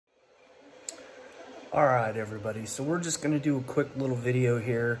All right, everybody. So we're just going to do a quick little video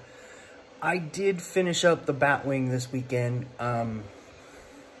here. I did finish up the Batwing this weekend.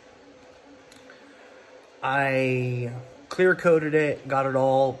 I clear coated it, got it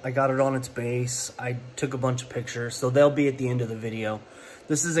all. I got it on its base. I took a bunch of pictures, so they'll be at the end of the video.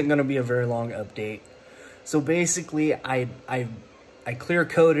 This isn't going to be a very long update. So basically, I clear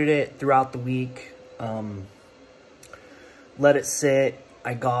coated it throughout the week. Let it sit.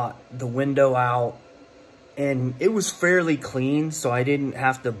 I got the window out. And it was fairly clean, so I didn't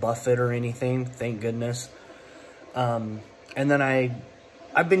have to buff it or anything, thank goodness. And then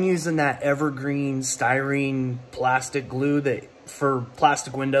I've been using that evergreen styrene plastic glue for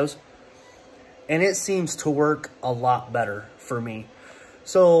plastic windows. And it seems to work a lot better for me.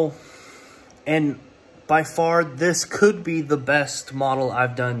 So, and by far, this could be the best model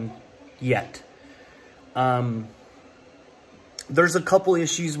I've done yet. There's a couple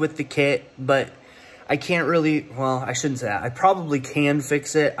issues with the kit, but I can't really, well, I shouldn't say that. I probably can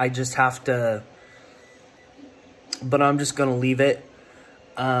fix it. I just have to, but I'm just going to leave it.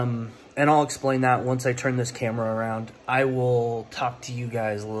 And I'll explain that once I turn this camera around. I will talk to you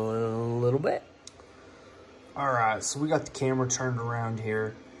guys a little bit. All right, so we got the camera turned around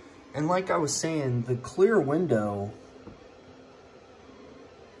here. And like I was saying, the clear window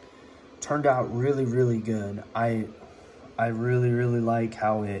turned out really, really good. I really like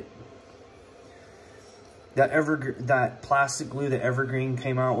how that plastic glue that Evergreen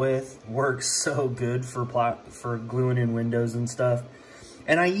came out with works so good for gluing in windows and stuff.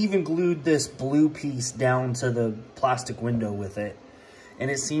 And I even glued this blue piece down to the plastic window with it, and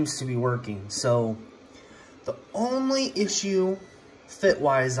it seems to be working. So the only issue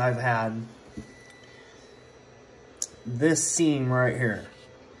fit-wise I've had, this seam right here.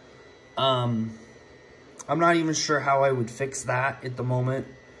 I'm not even sure how I would fix that at the moment.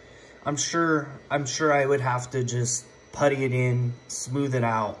 I'm sure I would have to just putty it in, smooth it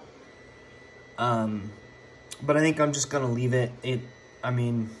out. But I think I'm just gonna leave it. It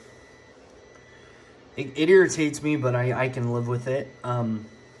irritates me, but I can live with it.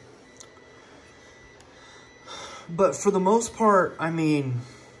 But for the most part, I mean,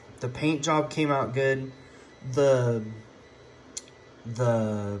 the paint job came out good. The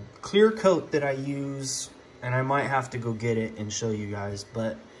clear coat that I use, and I might have to go get it and show you guys,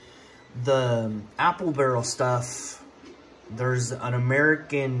 but the apple barrel stuff, there's an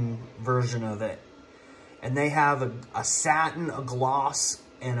American version of it, and they have a satin, a gloss,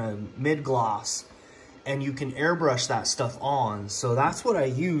 and a mid gloss, and you can airbrush that stuff on. So that's what I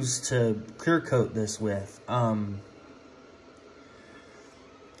use to clear coat this with. I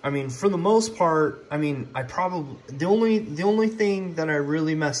mean, for the most part, I mean, the only thing that I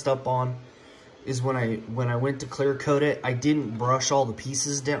really messed up on is when I went to clear coat it, I didn't brush all the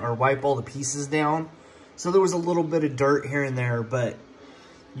pieces down or wipe all the pieces down. So there was a little bit of dirt here and there, but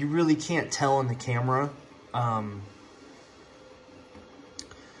you really can't tell in the camera. But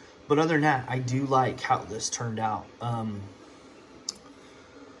other than that, I do like how this turned out.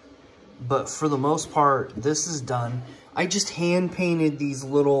 But for the most part, this is done. I just hand painted these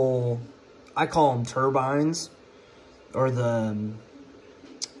little, I call them turbines, or the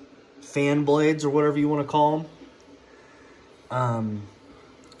fan blades, or whatever you want to call them.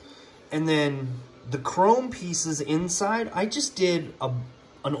 And then the chrome pieces inside, I just did an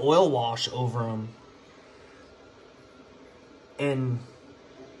oil wash over them and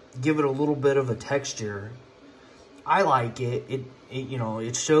give it a little bit of a texture. I like it. It you know,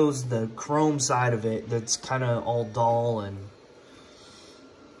 it shows the chrome side of it that's kind of all dull. And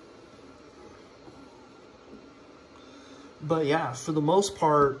but yeah, for the most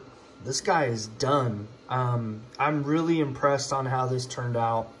part, this guy is done. I'm really impressed on how this turned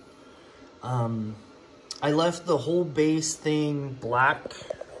out. I left the whole base thing black.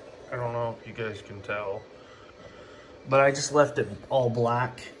 I don't know if you guys can tell, but I just left it all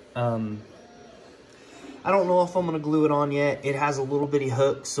black. I don't know if I'm going to glue it on yet. It has a little bitty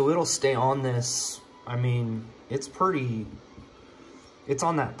hook, so it'll stay on this. I mean, it's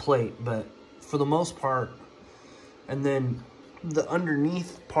on that plate, but for the most part. And then the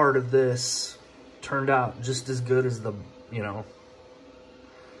underneath part of this turned out just as good as the, you know.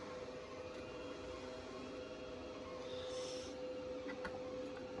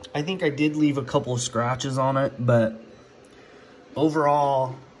 I think I did leave a couple of scratches on it, but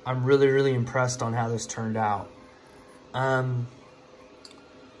overall, I'm really impressed on how this turned out. My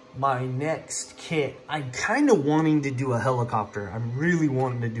next kit, I'm kind of wanting to do a helicopter. I'm really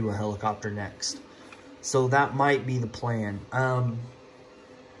wanting to do a helicopter next. So that might be the plan.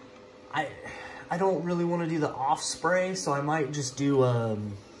 I don't really want to do the off spray, so I might just do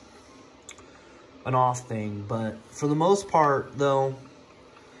an off thing. But for the most part, though,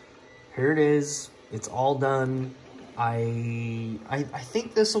 here it is. It's all done. I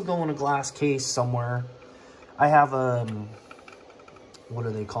think this will go in a glass case somewhere. I have what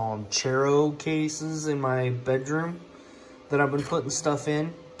do they call them? Chero cases in my bedroom that I've been putting stuff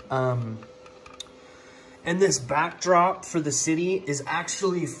in. And this backdrop for the city is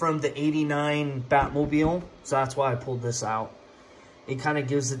actually from the '89 Batmobile. So that's why I pulled this out. It kind of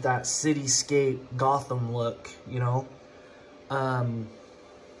gives it that cityscape Gotham look, you know.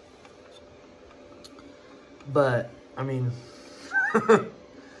 But, I mean,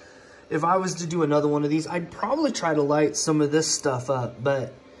 if I was to do another one of these, I'd probably try to light some of this stuff up.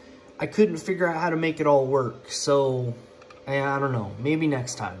 But I couldn't figure out how to make it all work. So, I don't know. Maybe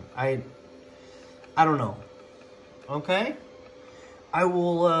next time. I don't know. Okay? I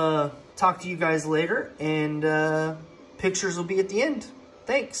will talk to you guys later. And pictures will be at the end.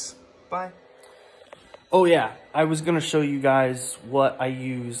 Thanks. Bye. Oh, yeah. I was going to show you guys what I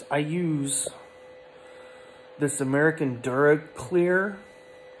use. I use this American Dura Clear.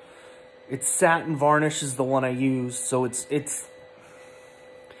 It's satin varnish is the one I use, so it's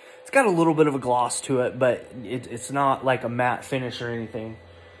got a little bit of a gloss to it, but it's not like a matte finish or anything.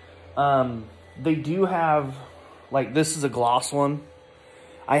 They do have, like, this is a gloss one.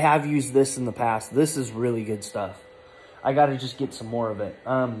 I have used this in the past. This is really good stuff. I got to just get some more of it.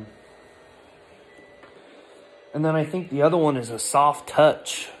 And then I think the other one is a soft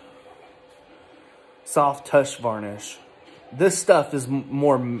touch varnish. This stuff is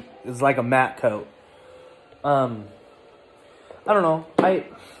like a matte coat. I don't know.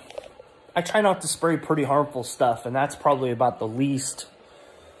 I try not to spray pretty harmful stuff, and that's probably about the least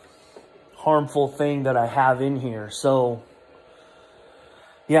harmful thing that I have in here. So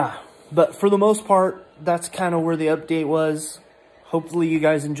yeah, but for the most part, that's kind of where the update was. Hopefully you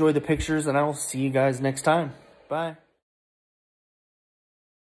guys enjoy the pictures, and I will see you guys next time. Bye.